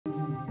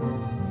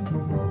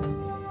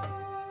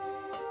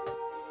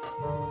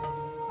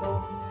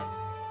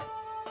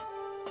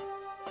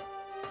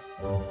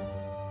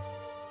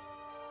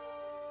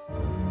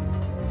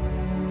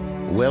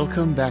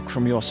Welcome back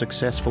from your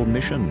successful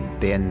mission,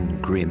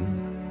 Ben Grimm.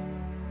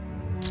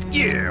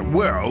 Yeah,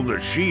 well, the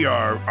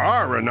Shi'ar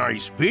are a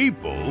nice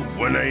people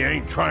when they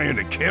ain't trying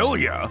to kill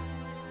ya.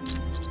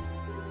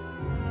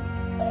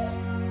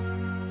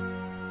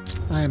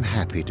 I am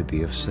happy to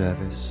be of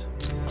service.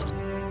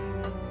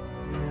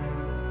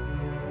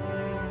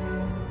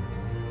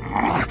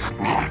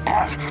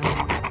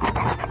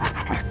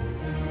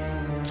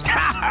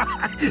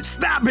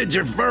 Stop it,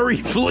 you furry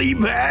flea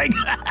bag!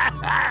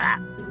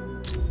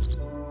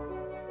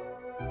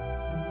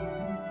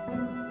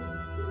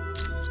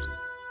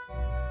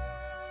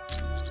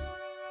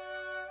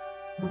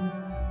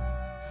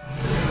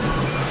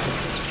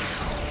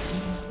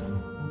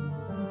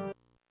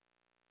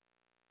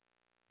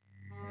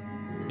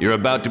 You're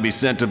about to be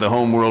sent to the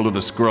homeworld of the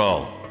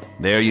Skrull.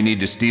 There you need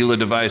to steal a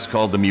device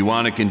called the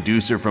Muonic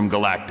Inducer from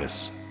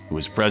Galactus, who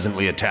is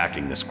presently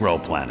attacking the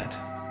Skrull planet.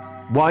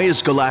 Why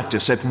is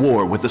Galactus at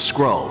war with the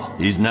Skrull?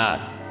 He's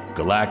not.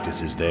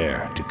 Galactus is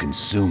there to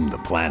consume the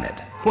planet.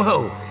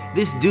 Whoa,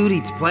 this dude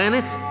eats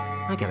planets?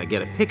 I gotta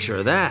get a picture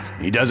of that.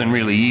 He doesn't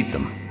really eat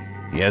them.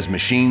 He has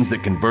machines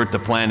that convert the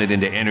planet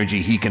into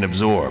energy he can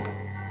absorb.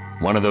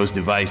 One of those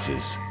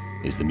devices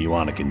is the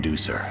Muonic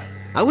Inducer.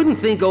 I wouldn't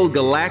think old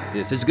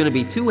Galactus is gonna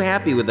be too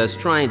happy with us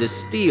trying to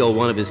steal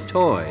one of his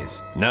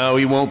toys. No,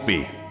 he won't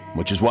be,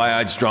 which is why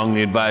I'd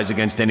strongly advise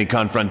against any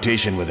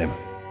confrontation with him.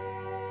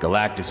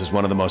 Galactus is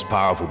one of the most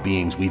powerful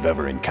beings we've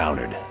ever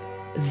encountered.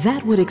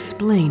 That would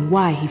explain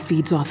why he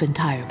feeds off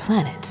entire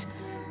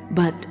planets.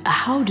 But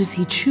how does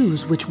he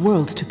choose which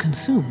worlds to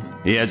consume?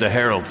 He has a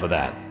herald for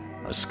that,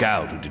 a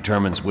scout who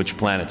determines which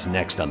planet's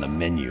next on the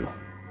menu.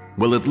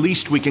 Well, at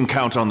least we can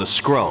count on the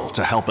Skrull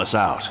to help us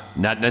out.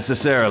 Not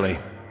necessarily.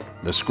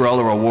 The Skrull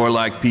are a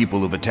warlike people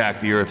who've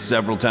attacked the Earth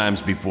several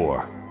times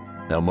before.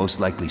 They'll most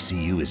likely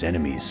see you as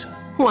enemies.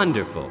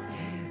 Wonderful.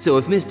 So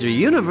if Mr.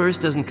 Universe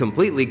doesn't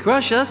completely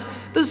crush us,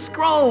 the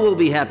Skrull will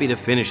be happy to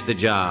finish the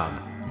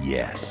job.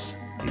 Yes.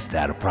 Is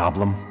that a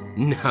problem?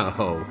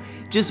 No.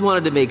 Just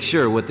wanted to make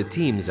sure what the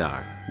teams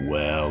are.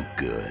 Well,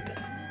 good.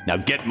 Now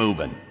get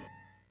moving.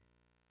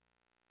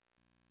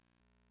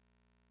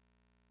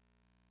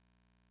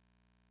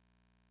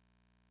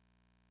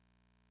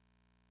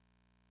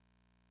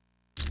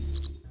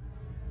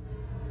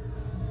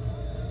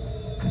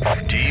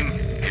 Team,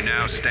 you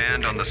now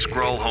stand on the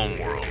Skrull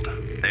homeworld.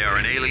 They are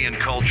an alien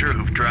culture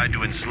who've tried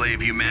to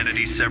enslave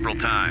humanity several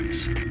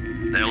times.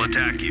 They'll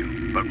attack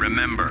you, but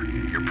remember,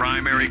 your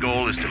primary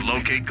goal is to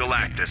locate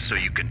Galactus so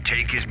you can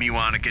take his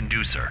Muonic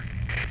Inducer.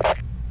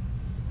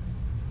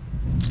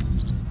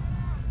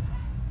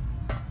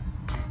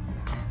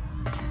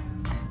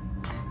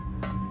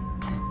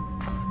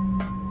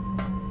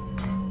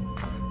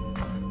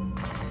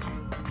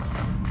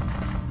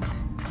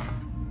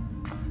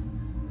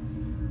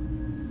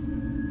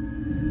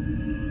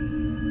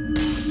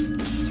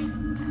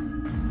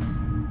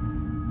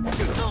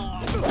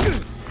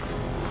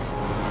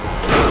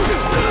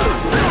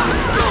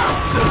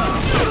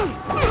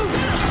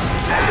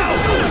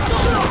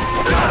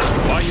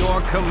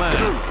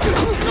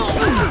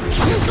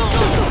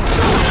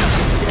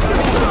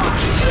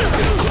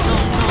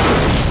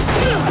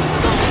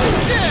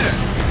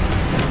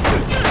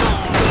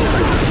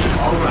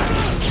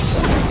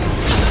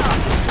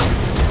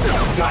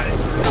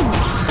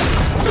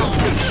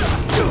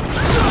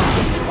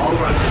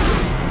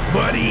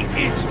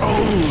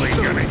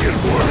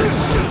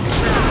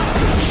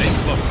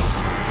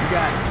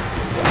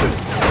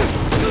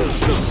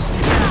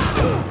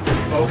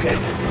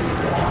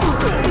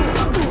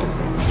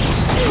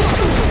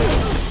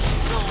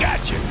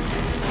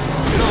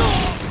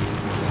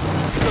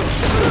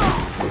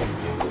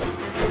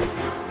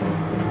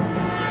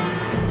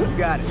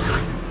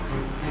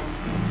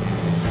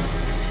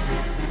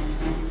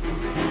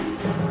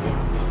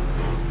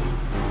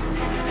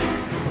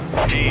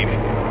 Team,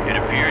 it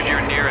appears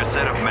you're near a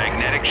set of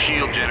magnetic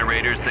shield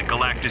generators that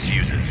Galactus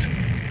uses.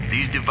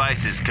 These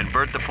devices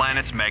convert the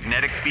planet's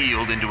magnetic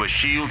field into a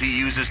shield he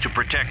uses to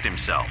protect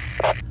himself.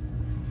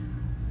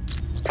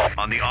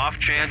 On the off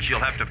chance you'll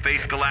have to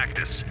face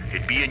Galactus,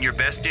 it'd be in your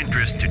best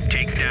interest to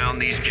take down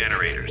these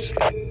generators.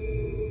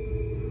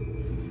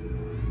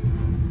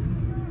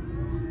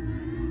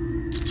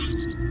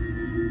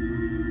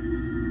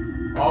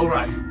 All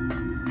right.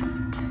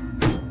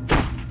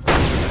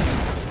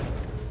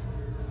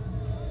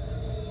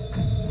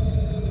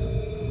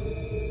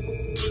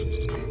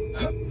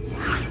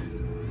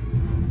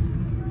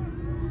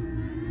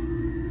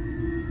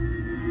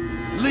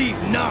 Leave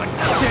none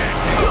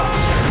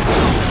standing!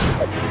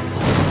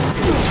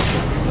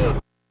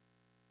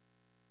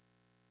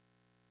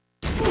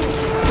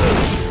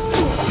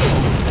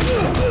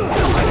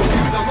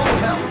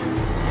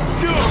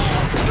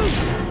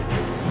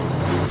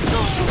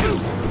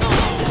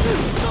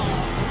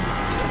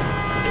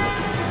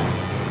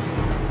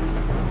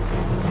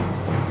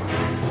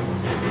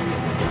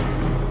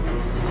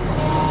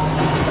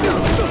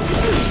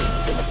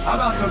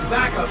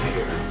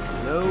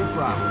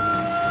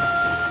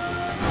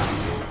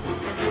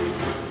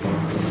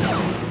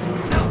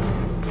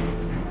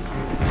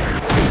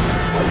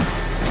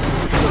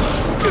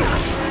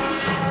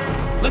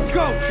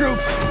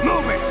 troops,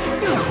 move it!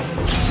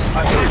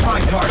 Attack my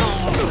target!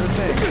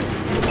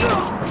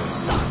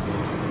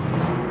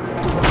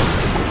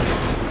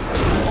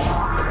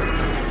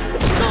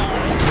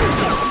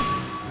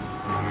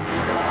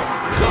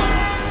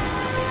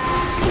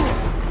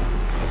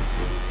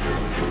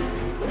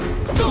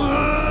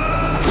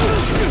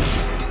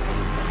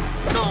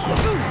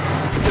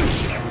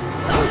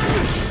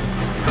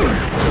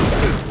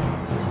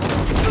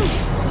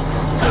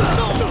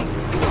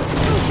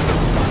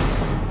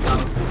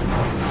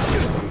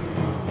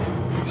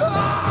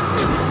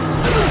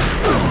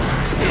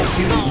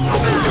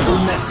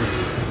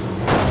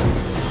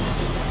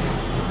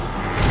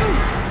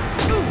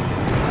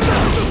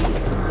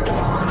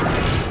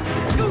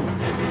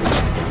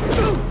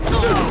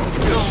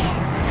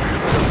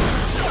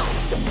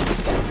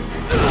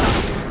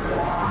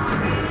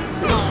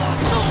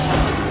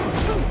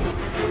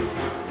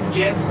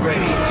 Get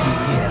ready to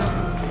hit.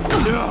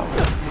 No!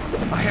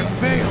 I have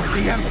failed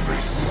the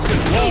Empress!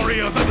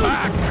 Warriors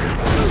attack!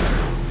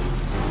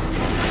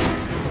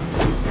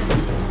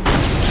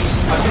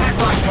 Attack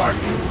my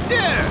target!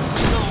 Yeah!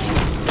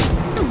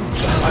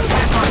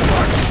 Attack my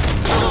target!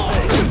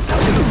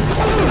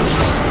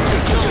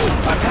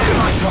 Attack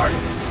my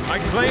target! I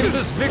claim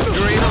this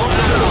victory on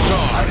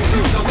Alcon! I could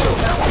use a little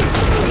help!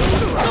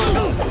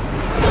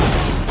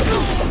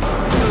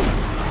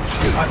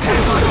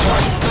 Attack my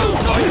target!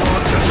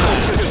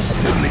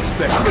 Didn't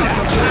expect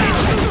that.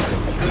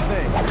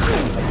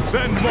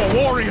 Send more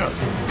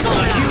warriors! The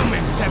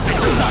humans have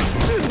been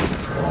sighted!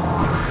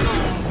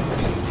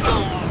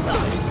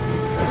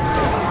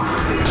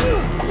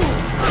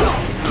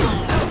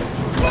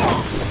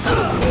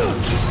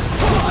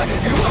 I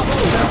could use a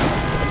little help!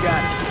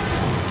 Got it.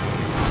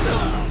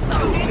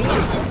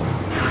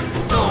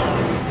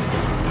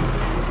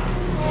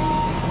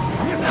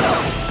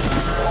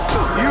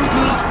 You've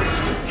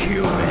lost,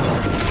 human!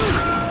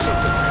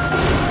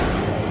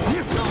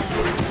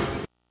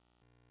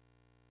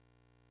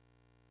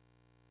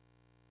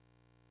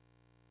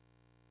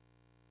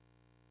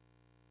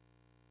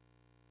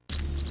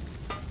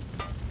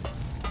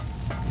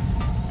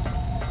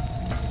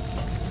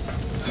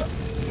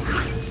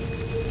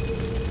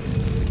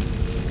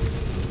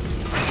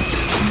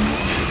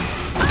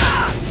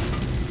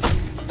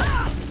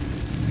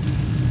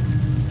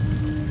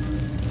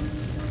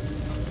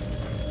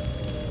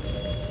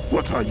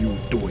 What are you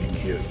doing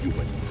here,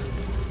 humans?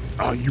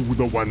 Are you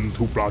the ones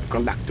who brought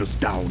Galactus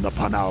down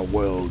upon our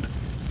world?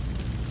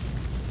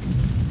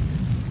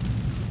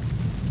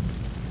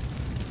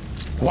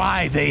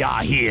 Why they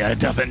are here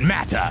doesn't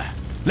matter.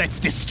 Let's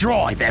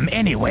destroy them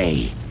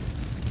anyway.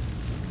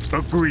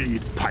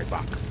 Agreed,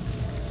 Paibok.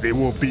 They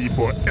will be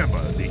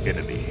forever the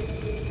enemy.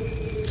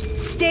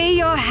 Stay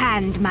your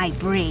hand, my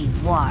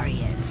brave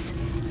warriors.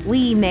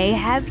 We may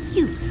have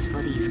use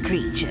for these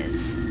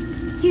creatures.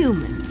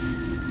 Humans,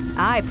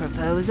 I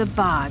propose a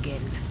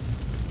bargain.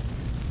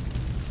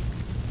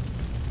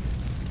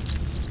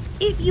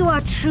 If you are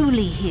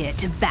truly here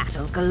to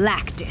battle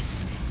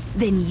Galactus,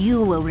 then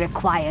you will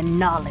require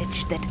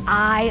knowledge that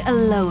I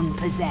alone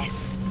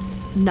possess.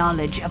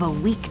 Knowledge of a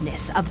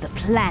weakness of the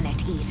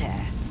Planet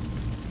Eater.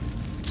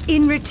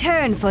 In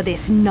return for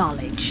this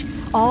knowledge,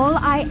 all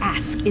I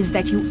ask is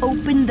that you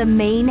open the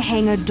main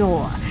hangar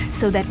door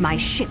so that my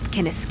ship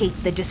can escape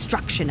the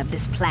destruction of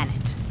this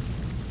planet.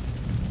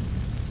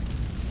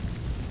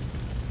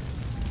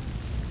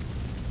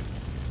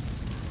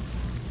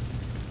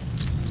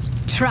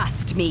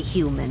 Trust me,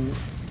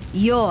 humans.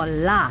 Your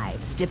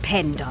lives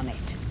depend on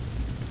it.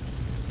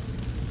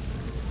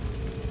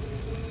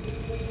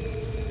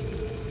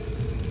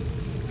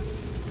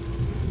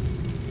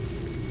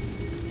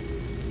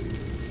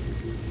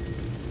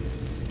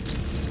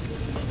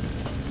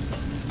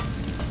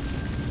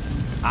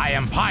 I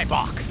am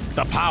Paibok,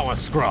 the Power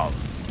Skrull.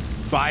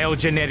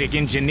 Biogenetic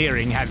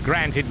engineering has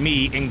granted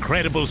me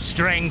incredible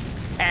strength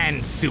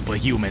and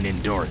superhuman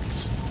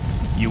endurance.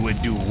 You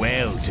would do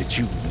well to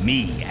choose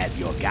me as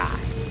your guide.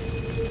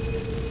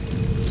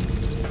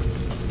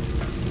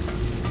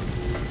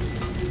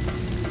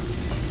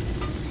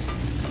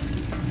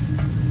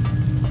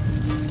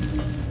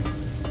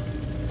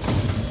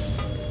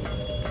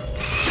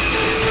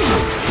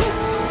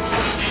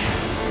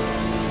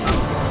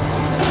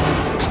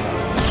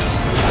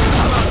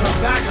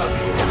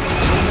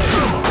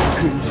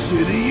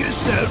 Consider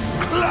yourself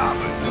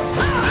clobbered!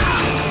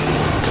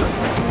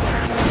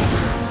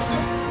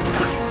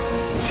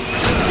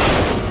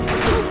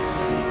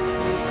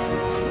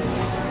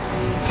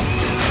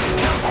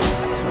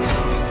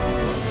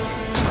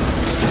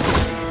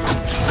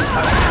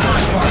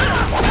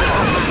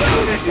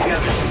 Stick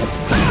together.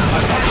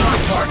 Attack my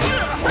target.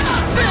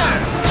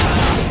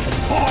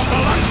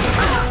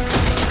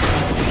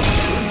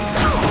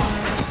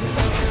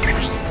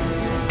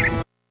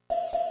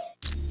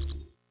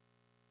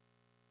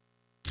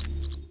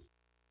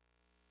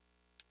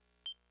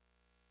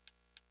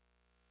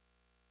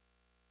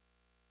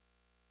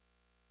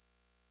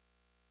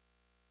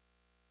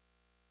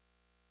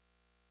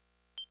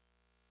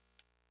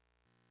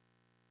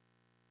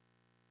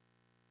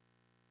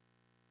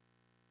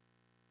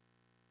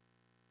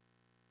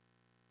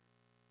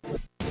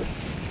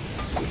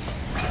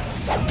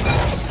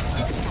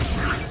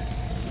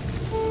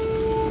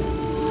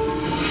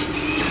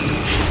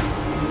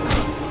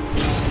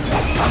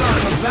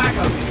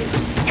 backup here.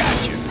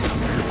 Gotcha.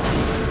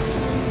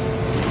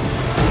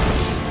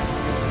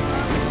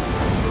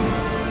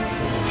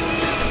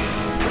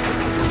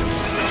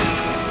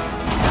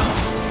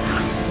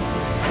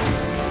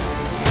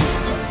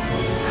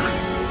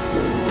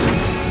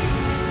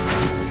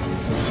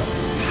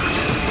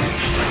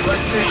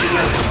 Let's stay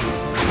together.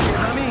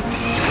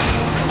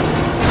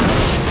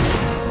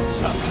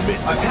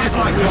 Attack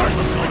my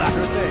target.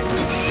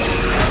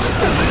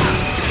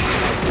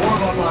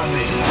 Form up on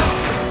me.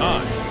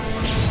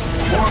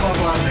 Form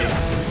up on me.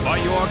 By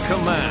your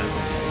command.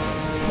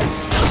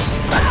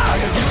 I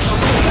can use a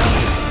little help.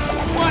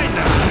 Why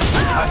not?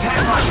 Attack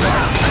my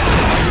target.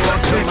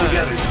 Let's stay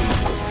together, team.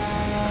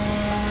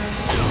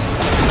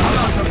 I'm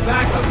on some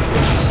backup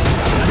here.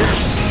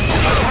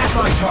 Attack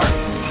my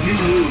target. You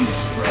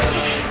lose, friend.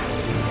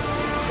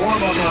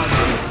 Form up on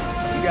me.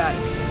 You got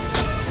it.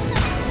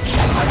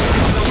 I can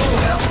use a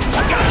little help.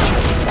 I got you.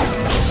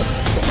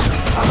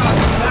 I'm on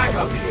some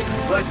backup here.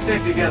 Let's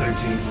stick together,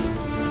 team.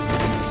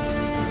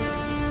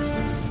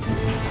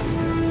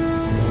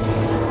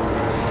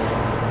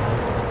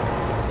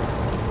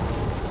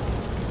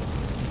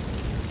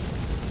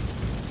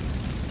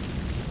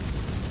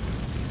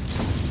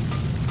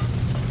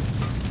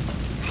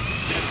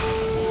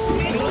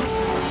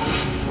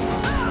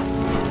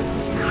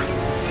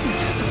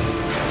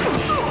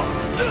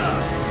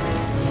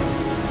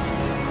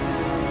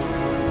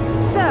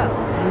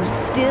 You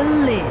still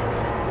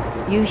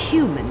live. You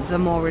humans are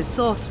more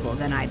resourceful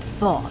than I'd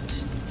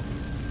thought.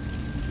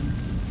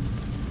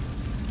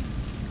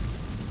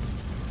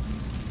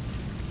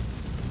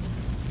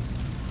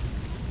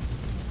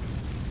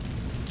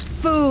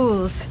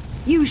 Fools!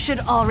 You should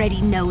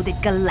already know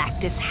that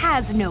Galactus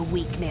has no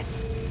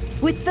weakness.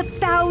 With the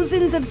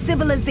thousands of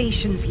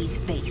civilizations he's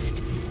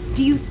faced,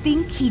 do you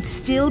think he'd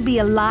still be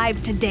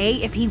alive today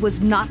if he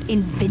was not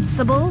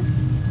invincible?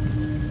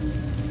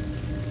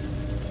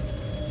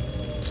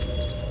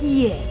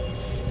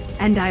 Yes,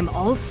 and I'm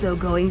also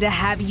going to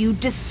have you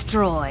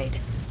destroyed.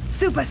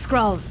 Supe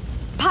Skrull,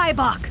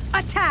 Paibok,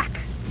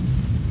 attack!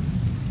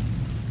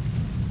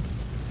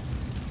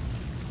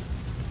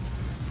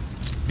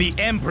 The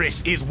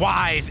Empress is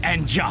wise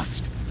and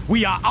just.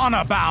 We are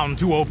honor-bound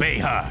to obey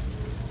her.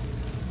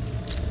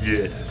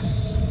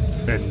 Yes.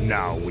 And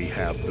now we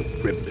have the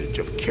privilege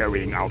of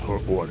carrying out her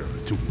order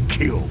to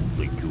kill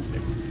the humans.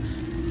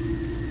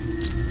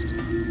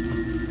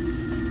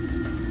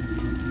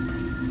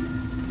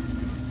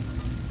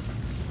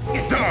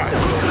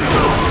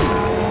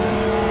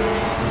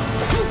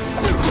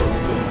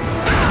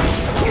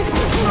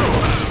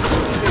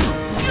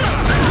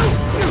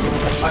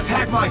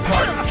 Attack my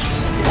target!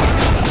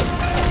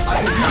 I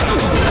can use a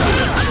little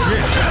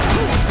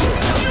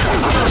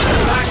I'm on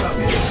some backup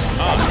here.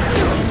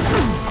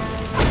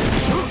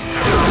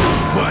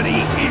 Buddy,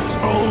 it's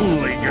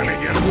only gonna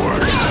get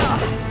worse.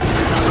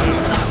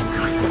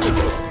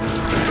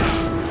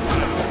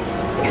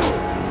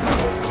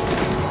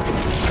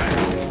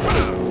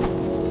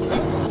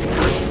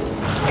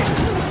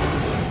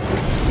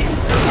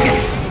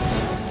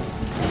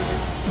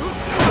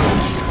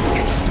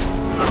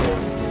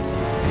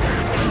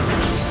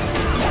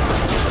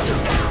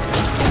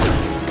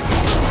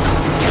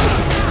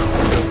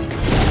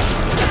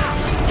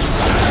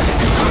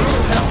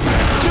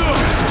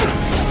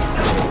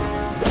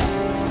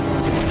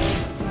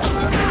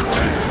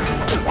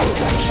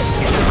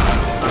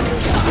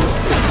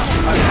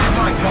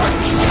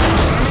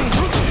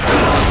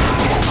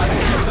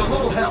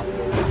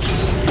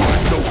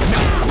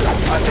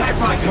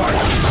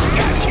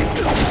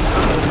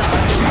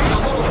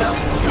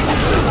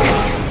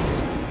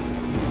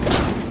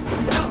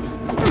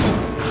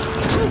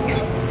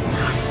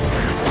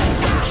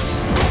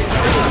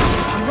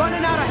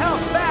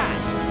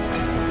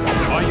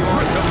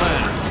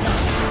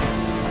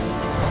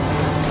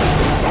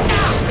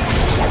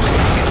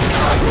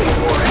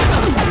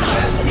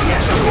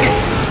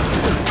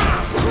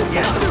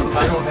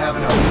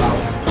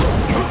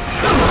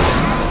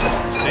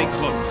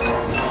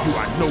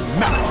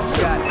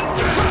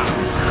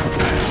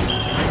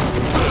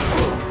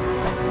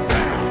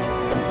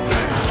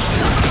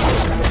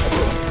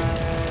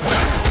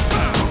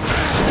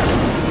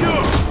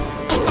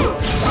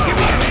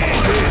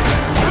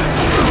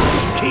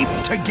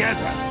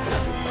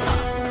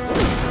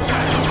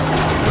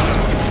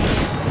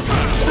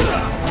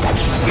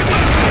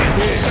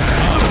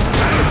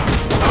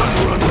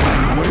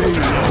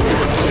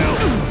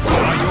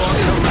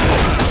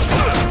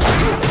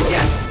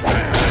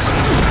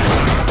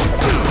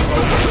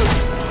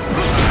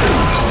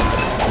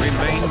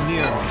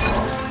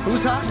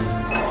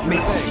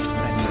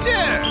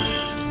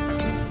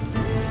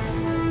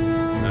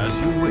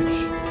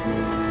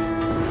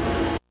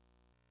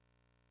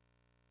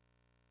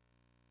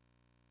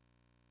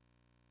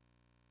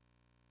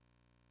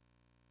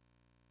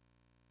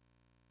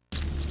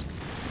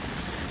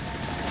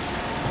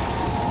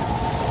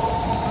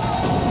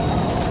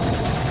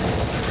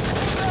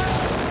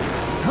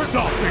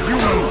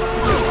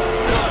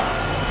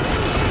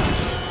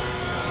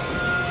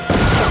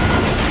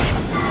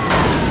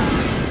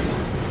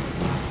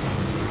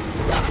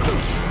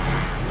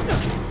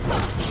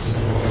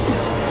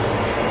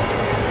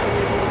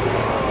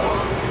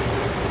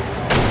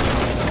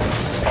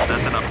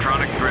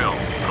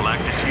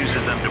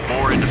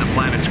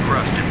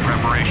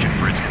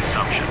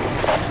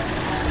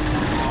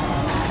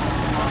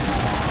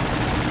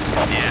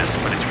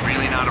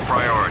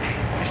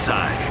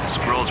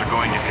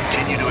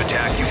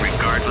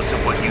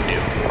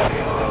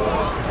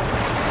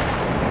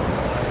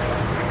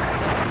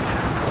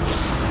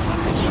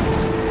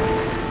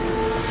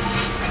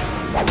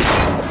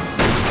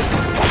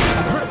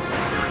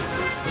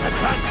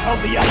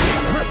 of the enemy!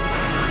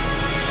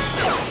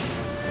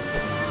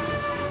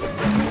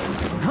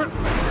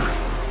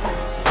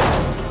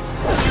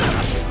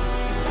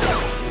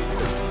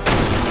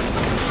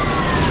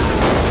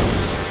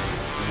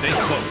 Stay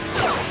close.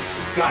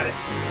 Got it.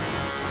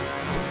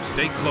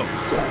 Stay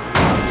close.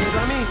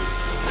 Dummy.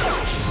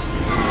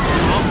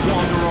 Don't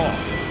wander off.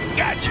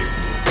 Got you.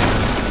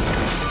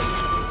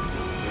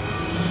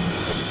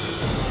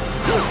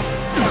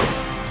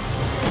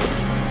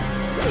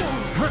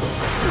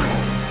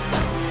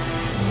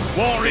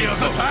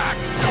 Warriors attack!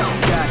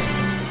 Got it.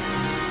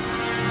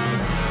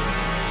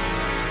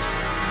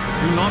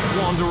 Do not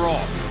wander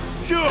off.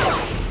 Sure.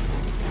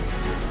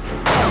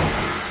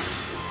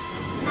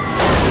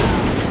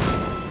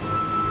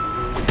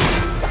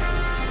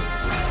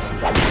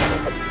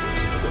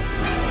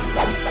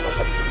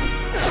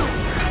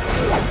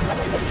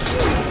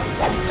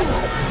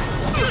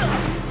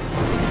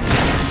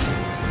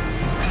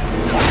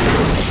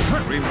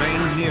 Remain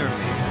near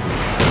me.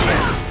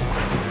 Yes.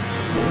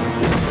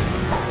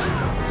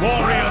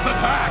 Warriors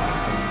attack!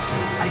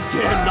 I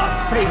dare not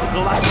fail,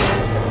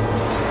 Galactus.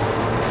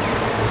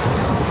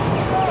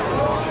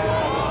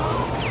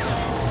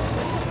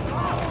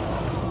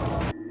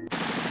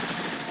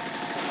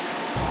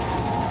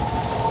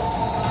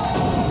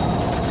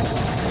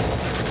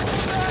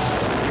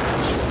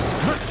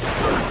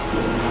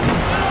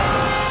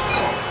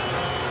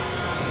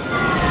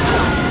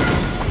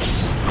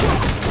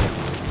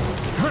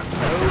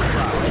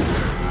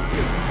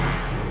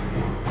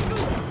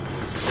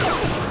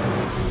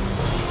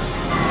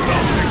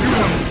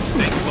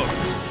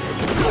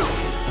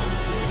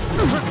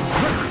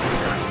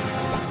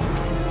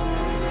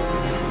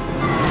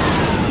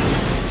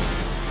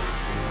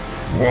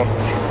 What?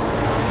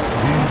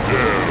 Who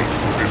dares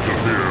to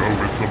interfere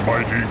with the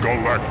mighty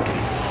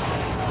Galactus?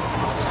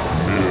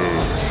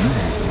 Mere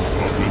humans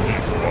are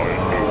beneath my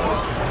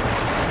notice.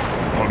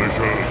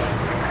 Punishers,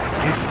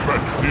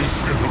 dispatch these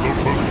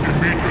interlopers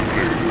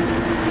immediately.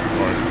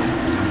 I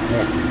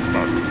have important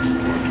matters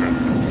to attend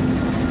to.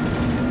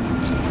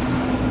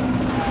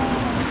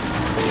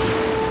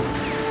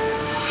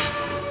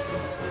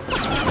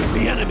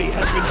 The enemy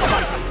has been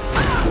sighted.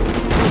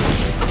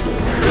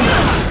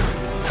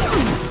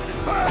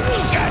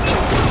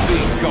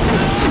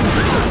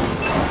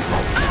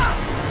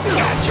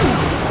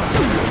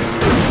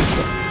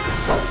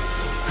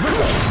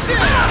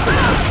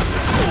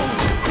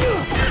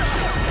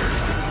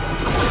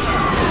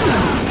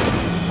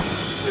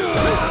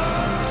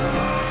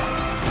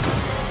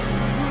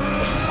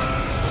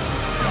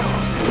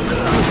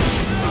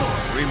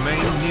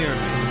 Remain near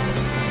me.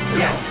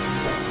 Yes.